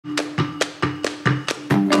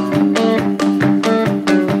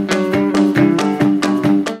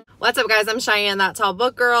What's up, guys? I'm Cheyenne, That Tall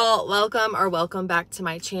Book Girl. Welcome back to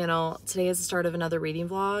my channel. Today is the start of another reading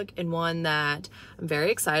vlog, and one that I'm very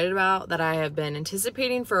excited about, that I have been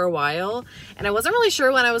anticipating for a while, and I wasn't really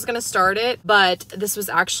sure when I was going to start it, but this was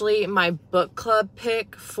actually my book club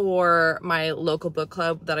pick for my local book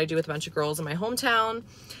club that I do with a bunch of girls in my hometown.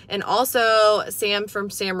 And also Sam from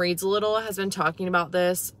Sam Reads a Little has been talking about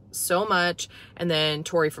this so much, and then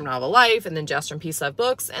Tori from Novel Life, and then Jess from Peace Love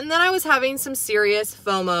Books, and then I was having some serious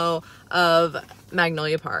FOMO of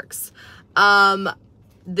Magnolia Parks.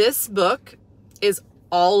 This book is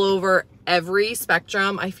all over every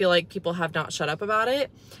spectrum. I feel like people have not shut up about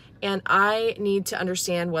it, and I need to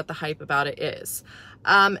understand what the hype about it is.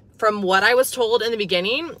 From what I was told in the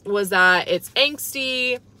beginning was that it's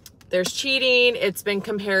angsty, there's cheating, it's been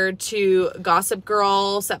compared to Gossip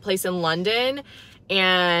Girl set place in London,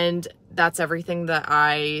 and that's everything that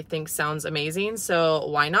I think sounds amazing, so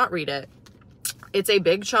why not read it? It's a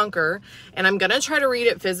big chunker, and I'm gonna try to read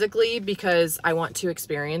it physically because I want to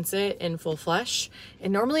experience it in full flesh.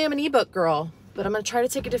 And normally I'm an ebook girl, but I'm gonna try to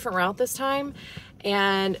take a different route this time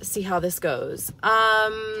and see how this goes.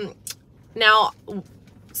 Now,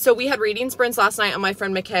 so we had reading sprints last night on my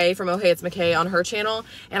friend McKay from Oh Hey It's McKay on her channel,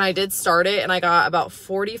 and I did start it, and I got about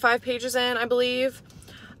 45 pages in, I believe.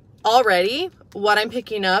 Already, what I'm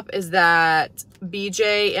picking up is that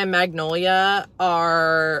BJ and Magnolia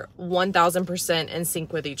are 1000% in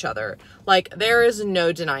sync with each other. Like, there is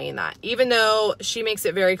no denying that. Even though she makes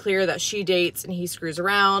it very clear that she dates and he screws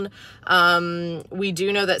around, we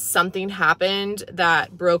do know that something happened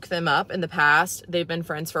that broke them up in the past. They've been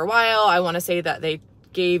friends for a while. I want to say that they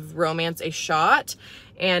gave romance a shot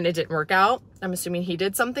and it didn't work out. I'm assuming he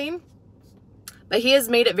did something. But he has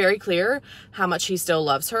made it very clear how much he still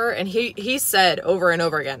loves her. And he said over and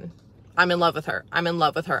over again, I'm in love with her. I'm in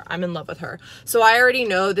love with her. I'm in love with her. So I already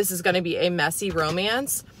know this is going to be a messy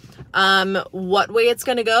romance. What way it's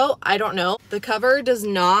going to go, I don't know. The cover does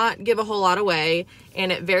not give a whole lot away,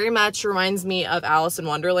 and it very much reminds me of Alice in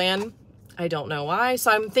Wonderland. I don't know why. So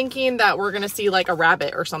I'm thinking that we're going to see like a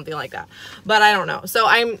rabbit or something like that, but I don't know. So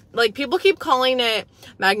I'm like, people keep calling it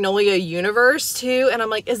Magnolia Universe too. And I'm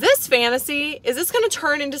like, is this fantasy? Is this going to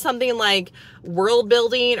turn into something like world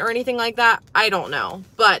building or anything like that? I don't know,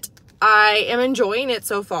 but I am enjoying it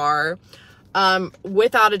so far.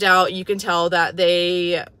 Without a doubt, you can tell that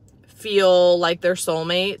they feel like they're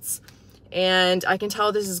soulmates, and I can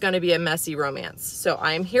tell this is going to be a messy romance. So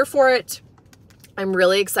I'm here for it. I'm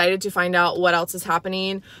really excited to find out what else is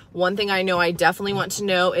happening. One thing I know I definitely want to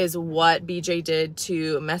know is what BJ did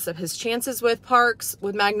to mess up his chances with Parks,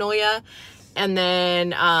 with Magnolia, and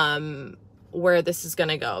then where this is going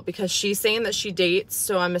to go. Because she's saying that she dates,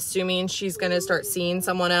 so I'm assuming she's going to start seeing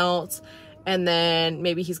someone else, and then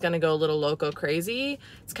maybe he's going to go a little loco crazy.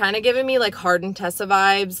 It's kind of giving me like Hard and Tessa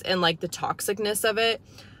vibes and like the toxicness of it.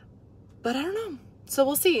 But I don't know. So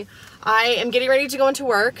we'll see. I am getting ready to go into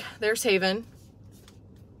work. There's Haven.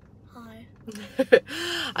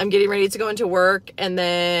 I'm getting ready to go into work, and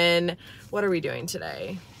then what are we doing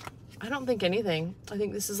today? I don't think anything. I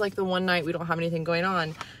think this is like the one night we don't have anything going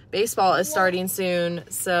on. Baseball is starting soon,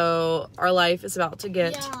 so our life is about to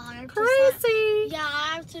get crazy.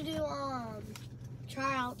 I have to do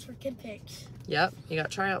tryouts for Kid Picks. Yep, you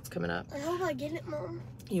got tryouts coming up. I hope I get it, Mom.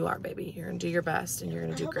 You are, baby. You're gonna do your best, and you're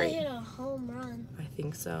gonna do great. I hit a home run. I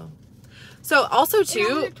think so. So also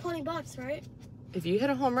too, $20, right? If you hit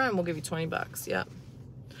a home run, we'll give you 20 bucks. Yep.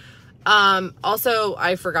 Also,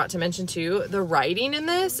 I forgot to mention too, the writing in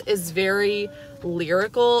this is very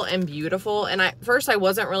lyrical and beautiful. And at first I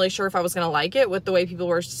wasn't really sure if I was going to like it with the way people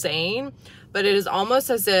were saying, but it is almost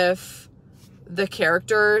as if the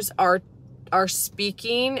characters are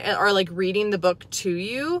speaking or like reading the book to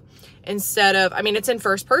you instead of, I mean, it's in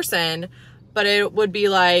first person, but it would be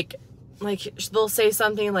like they'll say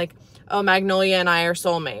something like, oh, Magnolia and I are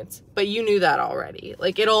soulmates, but you knew that already.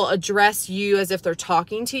 Like, it'll address you as if they're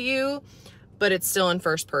talking to you, but it's still in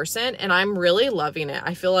first person, and I'm really loving it.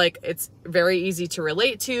 I feel like it's very easy to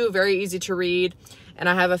relate to, very easy to read, and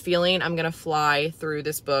I have a feeling I'm gonna fly through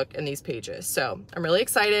this book and these pages. So I'm really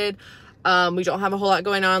excited. We don't have a whole lot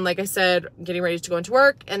going on. Like I said, getting ready to go into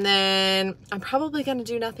work, and then I'm probably gonna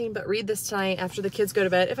do nothing but read this tonight after the kids go to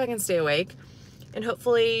bed, if I can stay awake, and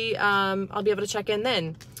hopefully I'll be able to check in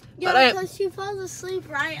then. Yeah, because she falls asleep,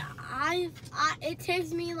 right? It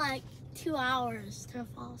takes me like 2 hours to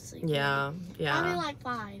fall asleep. Yeah. Probably like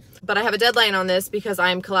 5. But I have a deadline on this because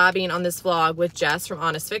I'm collabing on this vlog with Jess from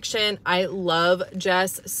Honest Fiction. I love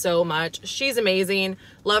Jess so much. She's amazing.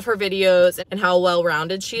 Love her videos and how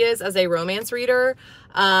well-rounded she is as a romance reader.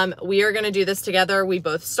 We are going to do this together. We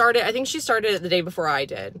both started. I think she started it the day before I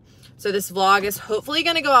did. So this vlog is hopefully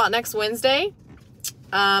going to go out next Wednesday.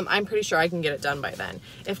 I'm pretty sure I can get it done by then.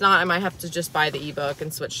 If not, I might have to just buy the ebook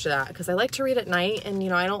and switch to that, because I like to read at night, and you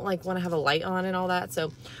know, I don't like want to have a light on and all that.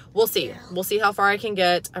 So we'll see. Yeah. We'll see how far I can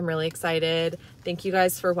get. I'm really excited. Thank you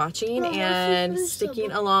guys for watching and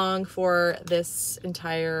sticking along for this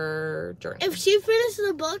entire journey. If she finishes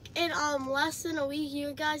the book in less than a week,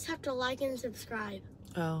 you guys have to like and subscribe.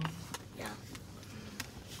 Oh. Yeah.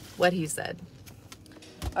 What he said.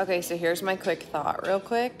 Okay, so here's my quick thought real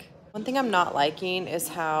quick. One thing I'm not liking is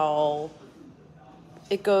how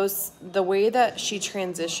it goes, the way that she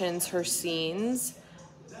transitions her scenes.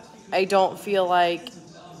 I don't feel like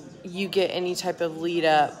you get any type of lead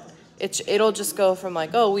up. It'll just go from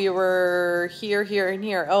like, oh, we were here, here, and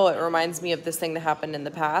here. Oh, it reminds me of this thing that happened in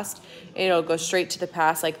the past. And it'll go straight to the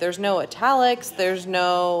past. Like, there's no italics. There's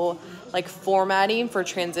no like formatting for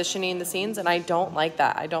transitioning the scenes, and I don't like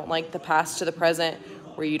that. I don't like the past to the present,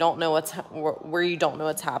 where you don't know what's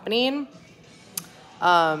happening. So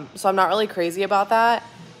I'm not really crazy about that.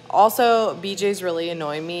 Also, BJ's really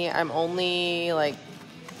annoying me. I'm only like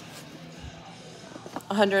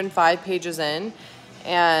 105 pages in,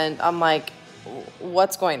 and I'm like,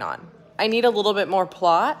 what's going on? I need a little bit more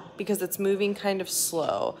plot because it's moving kind of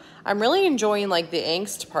slow. I'm really enjoying like the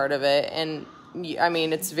angst part of it, and I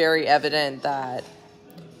mean, it's very evident that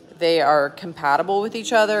they are compatible with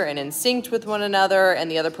each other and in sync with one another,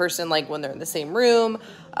 and the other person, like when they're in the same room,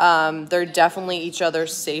 they're definitely each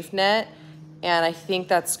other's safe net, and I think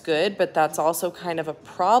that's good. But that's also kind of a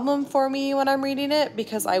problem for me when I'm reading it,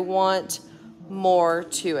 because I want more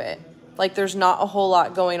to it. Like, there's not a whole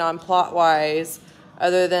lot going on plot wise,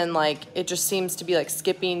 other than like it just seems to be like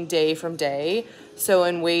skipping day from day. So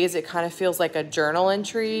in ways it kind of feels like a journal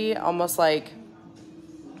entry, almost like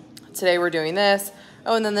today we're doing this,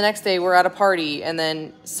 oh, and then the next day we're at a party, and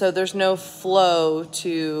then so there's no flow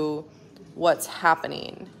to what's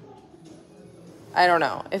happening. I don't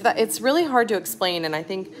know. It's really hard to explain, and I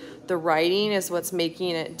think the writing is what's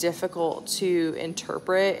making it difficult to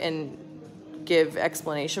interpret and give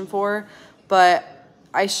explanation for, but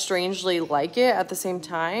I strangely like it at the same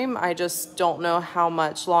time. I just don't know how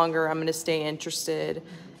much longer I'm going to stay interested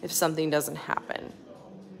if something doesn't happen.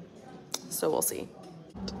 So we'll see.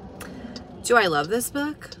 Do I love this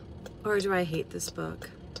book or do I hate this book?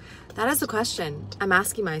 That is the question I'm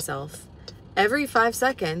asking myself every 5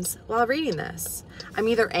 seconds while reading this. I'm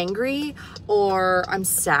either angry, or I'm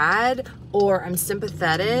sad, or I'm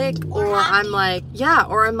sympathetic, or I'm like, yeah,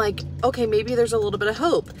 or I'm like, okay, maybe there's a little bit of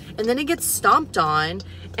hope. And then it gets stomped on,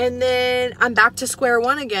 and then I'm back to square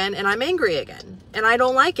one again, and I'm angry again, and I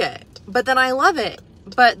don't like it. But then I love it.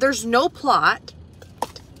 But there's no plot.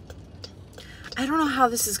 I don't know how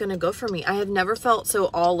this is going to go for me. I have never felt so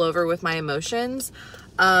all over with my emotions.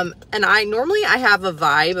 And normally I have a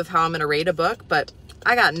vibe of how I'm going to rate a book, but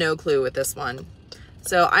I got no clue with this one.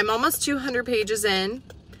 So I'm almost 200 pages in,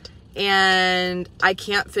 and I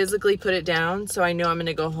can't physically put it down. So I know I'm going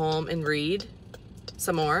to go home and read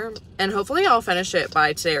some more, and hopefully I'll finish it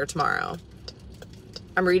by today or tomorrow.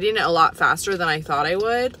 I'm reading it a lot faster than I thought I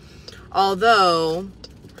would. Although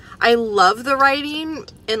I love the writing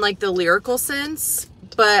in like the lyrical sense,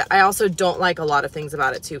 but I also don't like a lot of things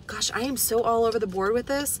about it too. Gosh, I am so all over the board with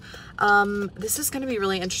this. This is going to be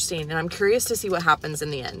really interesting, and I'm curious to see what happens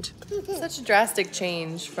in the end. Such a drastic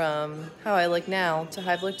change from how I look now to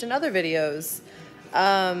how I've looked in other videos.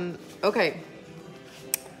 Okay.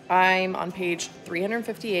 I'm on page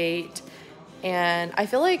 358, and I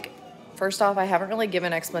feel like, first off, I haven't really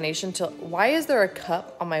given explanation to why is there a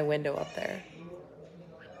cup on my window up there?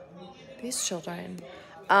 These children.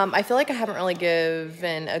 I feel like I haven't really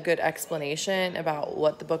given a good explanation about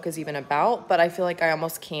what the book is even about, but I feel like I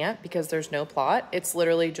almost can't because there's no plot. It's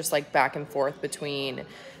literally just like back and forth between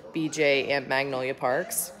BJ and Magnolia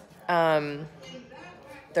Parks.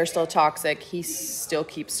 They're still toxic. He still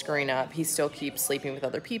keeps screwing up. He still keeps sleeping with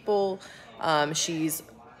other people. She's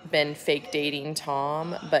been fake dating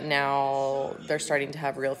Tom, but now they're starting to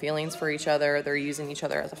have real feelings for each other. They're using each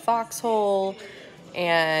other as a foxhole.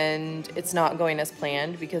 And it's not going as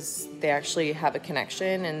planned because they actually have a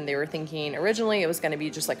connection, and they were thinking originally it was going to be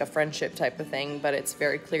just like a friendship type of thing, but it's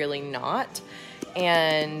very clearly not.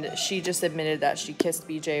 And she just admitted that she kissed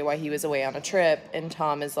BJ while he was away on a trip, and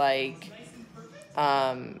Tom is like,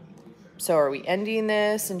 so are we ending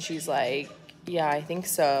this? And she's like, yeah, I think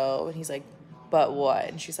so. And he's like, but what?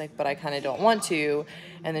 And she's like, but I kind of don't want to.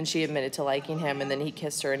 And then she admitted to liking him, and then he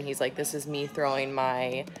kissed her, and he's like, this is me throwing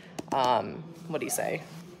my what did he say?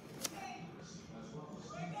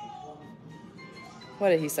 What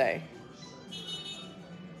did he say?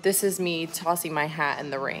 This is me tossing my hat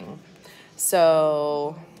in the ring.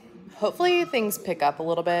 So hopefully things pick up a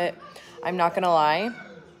little bit. I'm not gonna lie,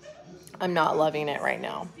 I'm not loving it right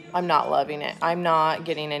now. I'm not loving it. I'm not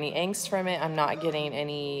getting any angst from it. I'm not getting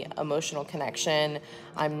any emotional connection.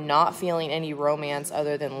 I'm not feeling any romance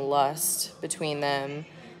other than lust between them.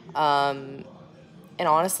 And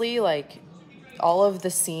honestly, like, all of the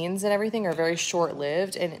scenes and everything are very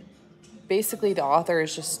short-lived, and basically the author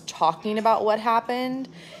is just talking about what happened,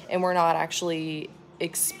 and we're not actually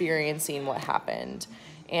experiencing what happened.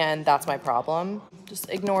 And that's my problem. Just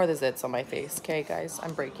ignore the zits on my face, okay, guys?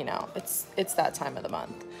 I'm breaking out. It's that time of the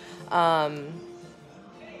month.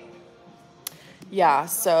 Yeah,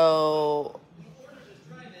 so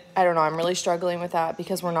I don't know. I'm really struggling with that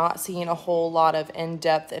because we're not seeing a whole lot of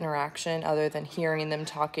in-depth interaction other than hearing them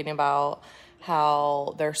talking about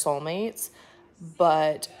how they're soulmates,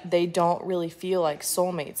 but they don't really feel like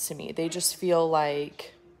soulmates to me. They just feel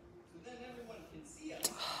like,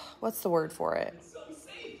 what's the word for it?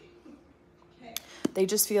 They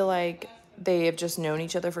just feel like they have just known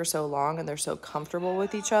each other for so long and they're so comfortable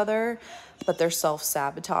with each other, but they're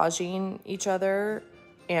self-sabotaging each other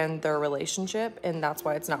and their relationship, and that's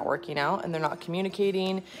why it's not working out, and they're not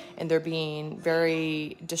communicating, and they're being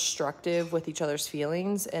very destructive with each other's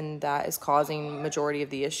feelings, and that is causing majority of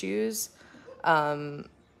the issues.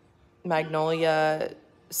 Magnolia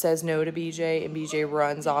says no to BJ, and BJ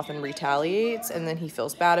runs off and retaliates, and then he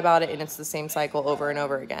feels bad about it, and it's the same cycle over and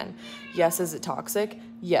over again. Yes, is it toxic?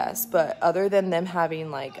 Yes, but other than them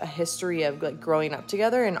having like a history of like growing up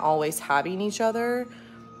together and always having each other,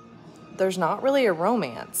 there's not really a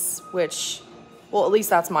romance, which, well, at least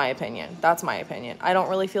that's my opinion. That's my opinion. I don't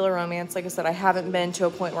really feel a romance. Like I said, I haven't been to a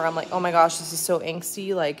point where I'm like, oh my gosh, this is so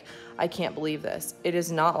angsty. Like, I can't believe this. It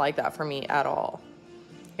is not like that for me at all.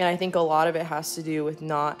 And I think a lot of it has to do with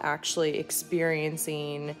not actually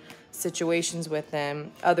experiencing situations with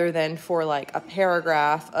them other than for like a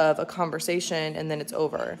paragraph of a conversation and then it's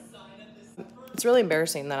over. It's really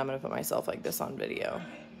embarrassing that I'm going to put myself like this on video,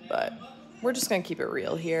 but we're just going to keep it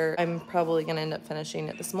real here. I'm probably going to end up finishing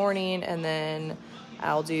it this morning, and then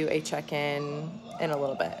I'll do a check-in in a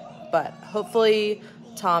little bit. But hopefully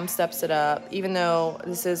Tom steps it up, even though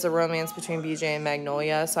this is a romance between BJ and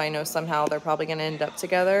Magnolia, so I know somehow they're probably going to end up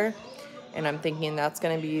together, and I'm thinking that's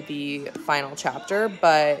going to be the final chapter,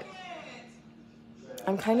 but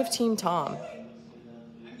I'm kind of Team Tom.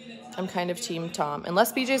 I'm kind of Team Tom.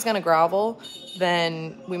 Unless BJ's going to grovel,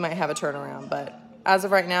 then we might have a turnaround, but as of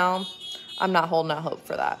right now, I'm not holding out hope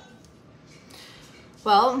for that.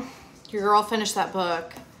 Well, your girl finished that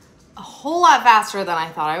book a whole lot faster than I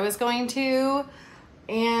thought I was going to,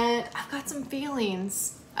 and I've got some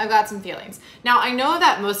feelings. Now, I know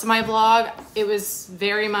that most of my vlog, it was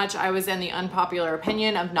very much, I was in the unpopular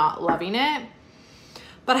opinion of not loving it,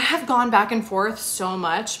 but I have gone back and forth so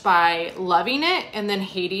much by loving it and then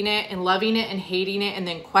hating it and loving it and hating it and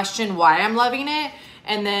then question why I'm loving it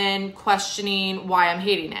and then questioning why I'm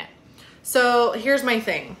hating it. So here's my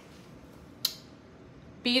thing.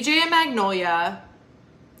 BJ and Magnolia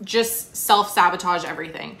just self-sabotage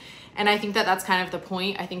everything. And I think that that's kind of the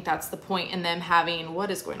point. I think that's the point in them having,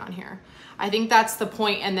 what is going on here? I think that's the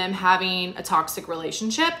point in them having a toxic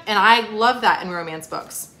relationship. And I love that in romance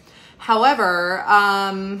books. However,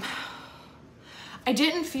 I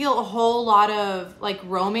didn't feel a whole lot of like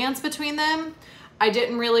romance between them. I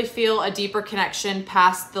didn't really feel a deeper connection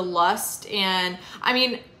past the lust. And I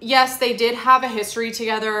mean, yes, they did have a history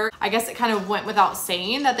together. I guess it kind of went without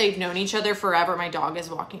saying that they've known each other forever. My dog is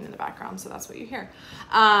walking in the background, so that's what you hear.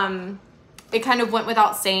 It kind of went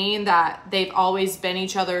without saying that they've always been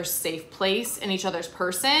each other's safe place and each other's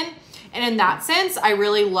person. And in that sense, I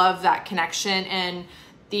really love that connection and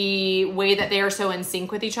the way that they are so in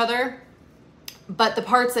sync with each other. But the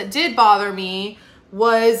parts that did bother me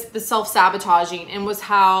was the self-sabotaging, and was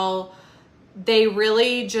how they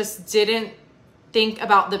really just didn't think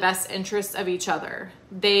about the best interests of each other.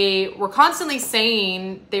 They were constantly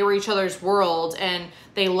saying they were each other's world and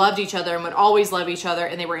they loved each other and would always love each other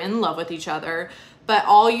and they were in love with each other. But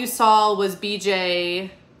all you saw was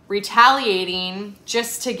BJ retaliating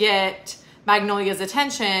just to get Magnolia's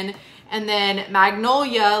attention, and then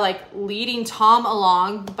Magnolia like leading Tom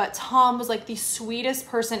along, but Tom was like the sweetest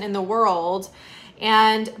person in the world.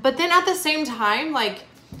 But then at the same time, like,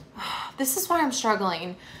 this is why I'm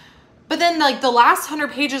struggling. But then like the last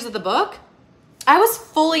 100 pages of the book, I was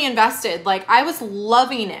fully invested. Like, I was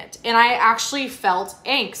loving it. And I actually felt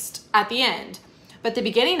angst at the end. But the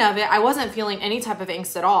beginning of it, I wasn't feeling any type of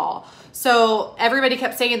angst at all. So everybody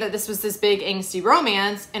kept saying that this was this big angsty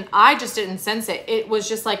romance, and I just didn't sense it. It was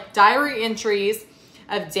just like diary entries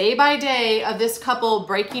of day by day of this couple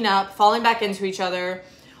breaking up, falling back into each other,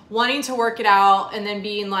 wanting to work it out, and then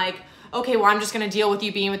being like, okay, well, I'm just going to deal with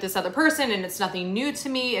you being with this other person and it's nothing new to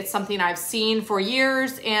me. It's something I've seen for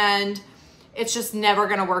years and it's just never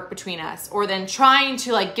going to work between us. Or then trying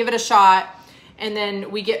to like give it a shot and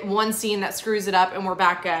then we get one scene that screws it up and we're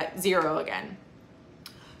back at 0 again.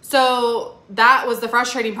 So that was the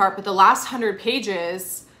frustrating part. But the last 100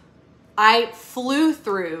 pages I flew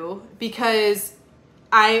through because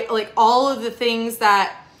I like all of the things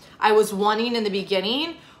that I was wanting in the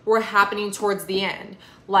beginning were happening towards the end.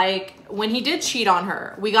 Like when he did cheat on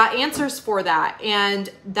her, we got answers for that. And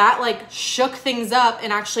that like shook things up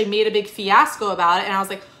and actually made a big fiasco about it. And I was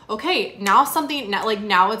like, okay, now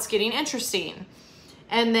now it's getting interesting.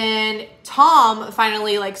 And then Tom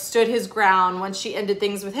finally like stood his ground once she ended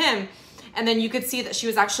things with him. And then you could see that she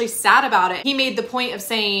was actually sad about it. He made the point of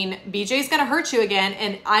saying, BJ's gonna hurt you again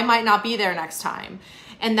and I might not be there next time.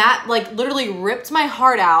 And that like literally ripped my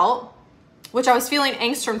heart out, which I was feeling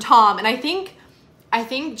angst from Tom. And I think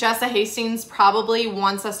Jessa Hastings probably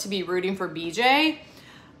wants us to be rooting for BJ,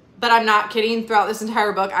 but I'm not kidding. Throughout this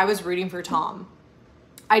entire book, I was rooting for Tom.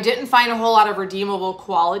 I didn't find a whole lot of redeemable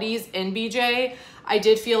qualities in BJ. I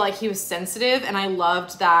did feel like he was sensitive and I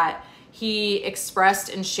loved that he expressed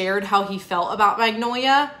and shared how he felt about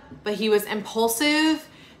Magnolia, but he was impulsive.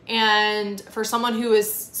 And for someone who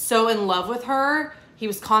is so in love with her, he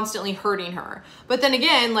was constantly hurting her. But then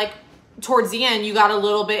again, like towards the end, you got a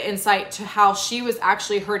little bit insight to how she was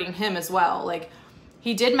actually hurting him as well. Like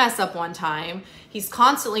he did mess up one time. He's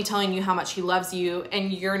constantly telling you how much he loves you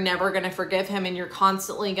and you're never going to forgive him and you're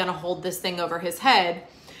constantly going to hold this thing over his head.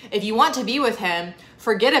 If you want to be with him,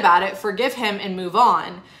 forget about it, forgive him and move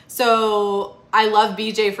on. So I love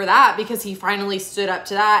BJ for that because he finally stood up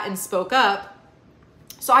to that and spoke up.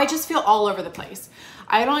 So I just feel all over the place.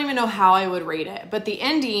 I don't even know how I would rate it, but the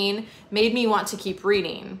ending made me want to keep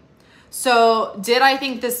reading. So did I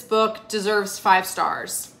think this book deserves 5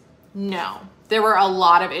 stars? No, there were a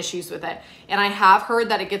lot of issues with it. And I have heard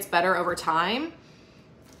that it gets better over time.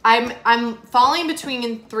 I'm falling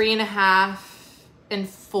between 3.5 and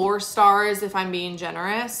 4 stars if I'm being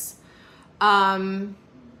generous. I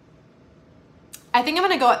think I'm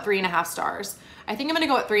gonna go at 3.5 stars. I think I'm gonna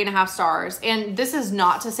go at 3.5 stars. And this is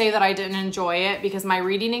not to say that I didn't enjoy it because my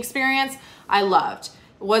reading experience, I loved.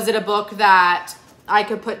 Was it a book that I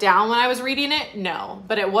could put down when I was reading it? No,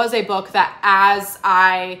 but it was a book that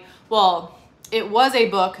it was a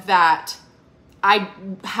book that I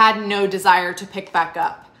had no desire to pick back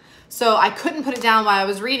up. So I couldn't put it down while I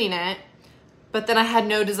was reading it, but then I had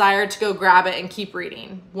no desire to go grab it and keep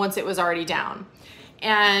reading once it was already down.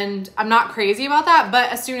 And I'm not crazy about that, but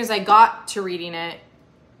as soon as I got to reading it,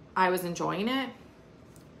 I was enjoying it.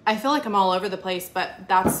 I feel like I'm all over the place, but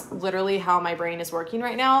that's literally how my brain is working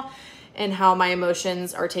right now and how my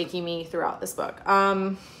emotions are taking me throughout this book.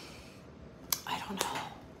 I don't know.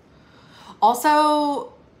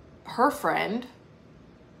 Also, her friend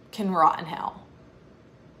can rot in hell.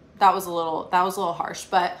 That was a little harsh,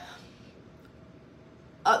 but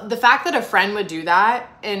the fact that a friend would do that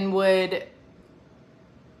and would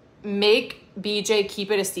make BJ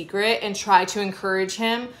keep it a secret and try to encourage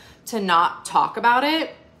him to not talk about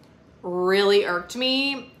it really irked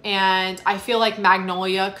me. And I feel like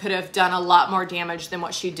Magnolia could have done a lot more damage than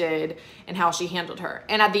what she did and how she handled her.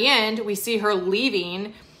 And at the end, we see her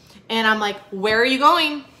leaving and I'm like, where are you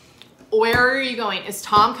going? Where are you going? Is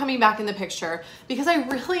Tom coming back in the picture? Because I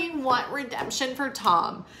really want redemption for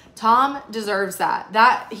Tom. Tom deserves that.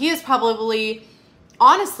 That he is probably,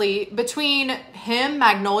 honestly, between him,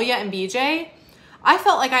 Magnolia, and BJ, I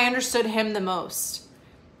felt like I understood him the most.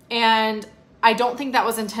 And I don't think that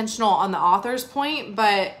was intentional on the author's point,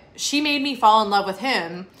 but she made me fall in love with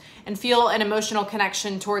him and feel an emotional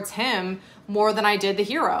connection towards him more than I did the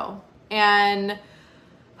hero. And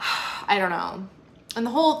I don't know. And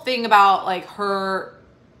the whole thing about like her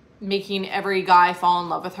making every guy fall in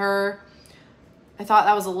love with her, I thought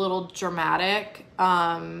that was a little dramatic.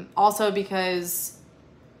 Also because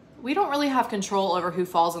we don't really have control over who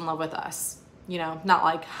falls in love with us. You know, not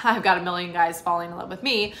like I've got a million guys falling in love with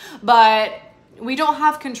me, but we don't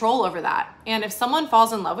have control over that. And if someone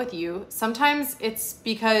falls in love with you, sometimes it's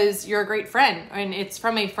because you're a great friend and it's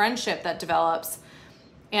from a friendship that develops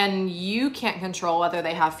and you can't control whether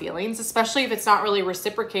they have feelings, especially if it's not really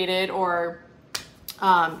reciprocated or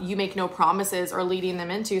you make no promises or leading them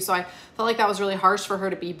into. So I felt like that was really harsh for her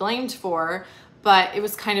to be blamed for, but it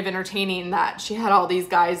was kind of entertaining that she had all these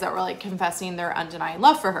guys that were like confessing their undying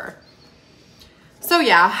love for her. So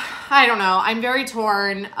yeah, I don't know. I'm very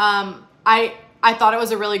torn. I thought it was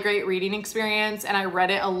a really great reading experience and I read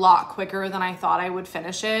it a lot quicker than I thought I would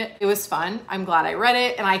finish it. It was fun. I'm glad I read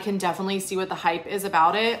it and I can definitely see what the hype is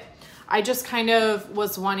about it. I just kind of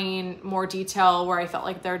was wanting more detail where I felt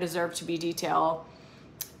like there deserved to be detail,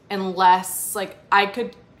 and less like I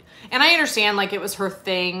could, and I understand like it was her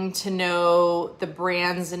thing to know the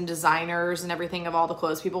brands and designers and everything of all the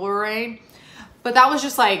clothes people were wearing. But that was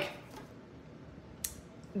just like,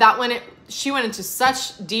 she went into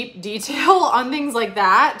such deep detail on things like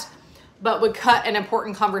that, but would cut an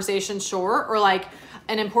important conversation short, or like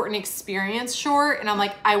an important experience short. And I'm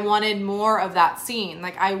like, I wanted more of that scene.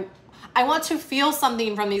 Like I want to feel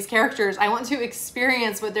something from these characters. I want to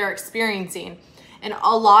experience what they're experiencing. And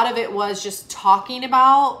a lot of it was just talking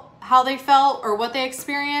about how they felt or what they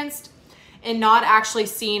experienced and not actually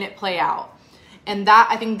seeing it play out. And that,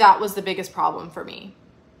 I think that was the biggest problem for me.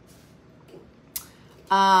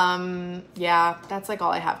 Yeah, that's like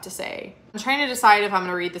all I have to say. I'm trying to decide if I'm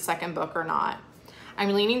gonna read the second book or not.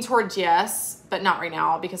 I'm leaning towards yes, but not right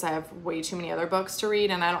now because I have way too many other books to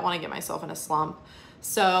read and I don't want to get myself in a slump.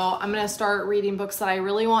 So I'm gonna start reading books that I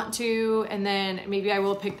really want to, and then maybe I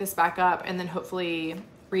will pick this back up and then hopefully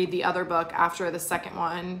read the other book after the second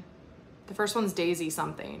one. The first one's Daisy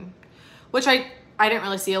something, which I didn't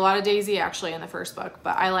really see a lot of Daisy actually in the first book,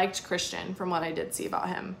 but I liked Christian from what I did see about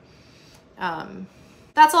him.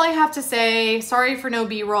 That's all I have to say. Sorry for no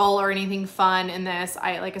B-roll or anything fun in this.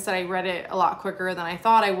 Like I said, I read it a lot quicker than I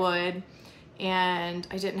thought I would, and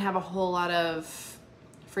I didn't have a whole lot of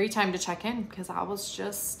free time to check in because I was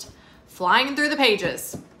just flying through the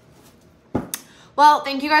pages. Well,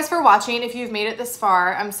 thank you guys for watching. If you've made it this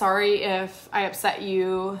far, I'm sorry if I upset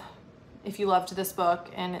you, if you loved this book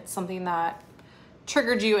and it's something that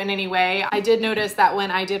triggered you in any way. I did notice that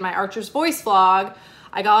when I did my Archer's Voice vlog,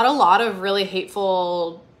 I got a lot of really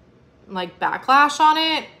hateful like backlash on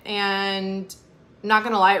it, and I'm not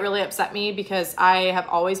gonna lie, it really upset me because I have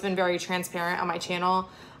always been very transparent on my channel.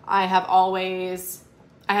 I have always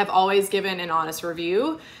given an honest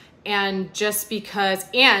review, and just because,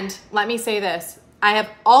 and let me say this, I have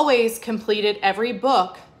always completed every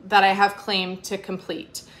book that I have claimed to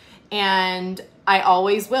complete, and I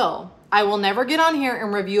always will. I will never get on here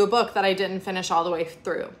and review a book that I didn't finish all the way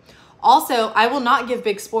through. Also, I will not give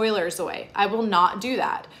big spoilers away. I will not do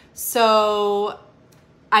that. So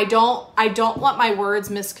I don't want my words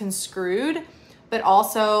misconstrued, but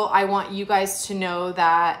also I want you guys to know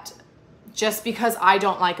that just because I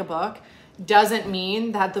don't like a book doesn't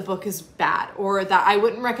mean that the book is bad or that I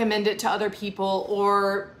wouldn't recommend it to other people,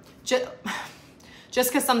 or just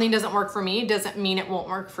because something doesn't work for me doesn't mean it won't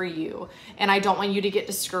work for you. And I don't want you to get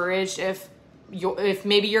discouraged if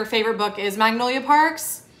maybe your favorite book is Magnolia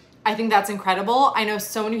Parks. I think that's incredible. I know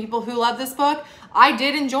so many people who love this book. I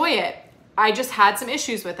did enjoy it. I just had some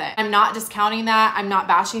issues with it. I'm not discounting that. I'm not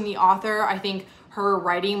bashing the author. I think her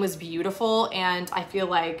writing was beautiful, and I feel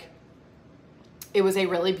like it was a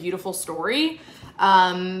really beautiful story.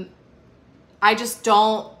 I just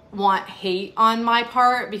don't want hate on my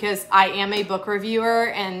part because I am a book reviewer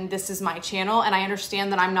and this is my channel, and I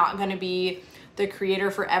understand that I'm not going to be the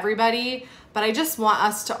creator for everybody, but I just want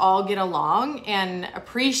us to all get along and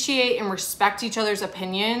appreciate and respect each other's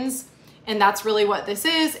opinions. And that's really what this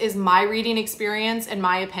is my reading experience and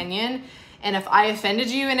my opinion. And if I offended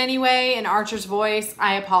you in any way in Archer's Voice,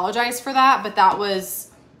 I apologize for that, but that was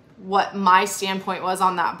what my standpoint was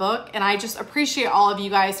on that book. And I just appreciate all of you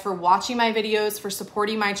guys for watching my videos, for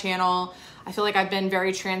supporting my channel. I feel like I've been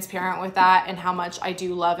very transparent with that and how much I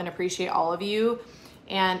do love and appreciate all of you.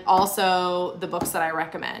 And also the books that I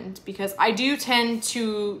recommend, because I do tend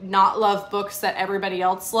to not love books that everybody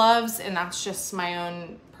else loves, and that's just my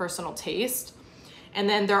own personal taste. And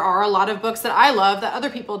then there are a lot of books that I love that other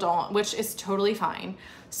people don't, which is totally fine.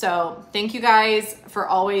 So thank you guys for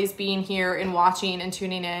always being here and watching and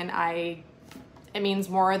tuning in. It means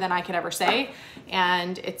more than I could ever say.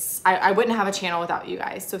 And I wouldn't have a channel without you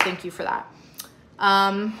guys. So thank you for that.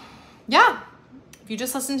 Yeah. If you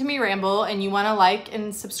just listened to me ramble and you want to like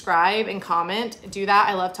and subscribe and comment, do that.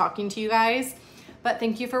 I love talking to you guys. But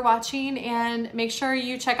thank you for watching, and make sure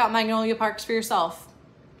you check out Magnolia Parks for yourself.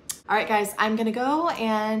 All right, guys, I'm going to go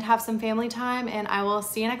and have some family time, and I will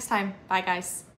see you next time. Bye, guys.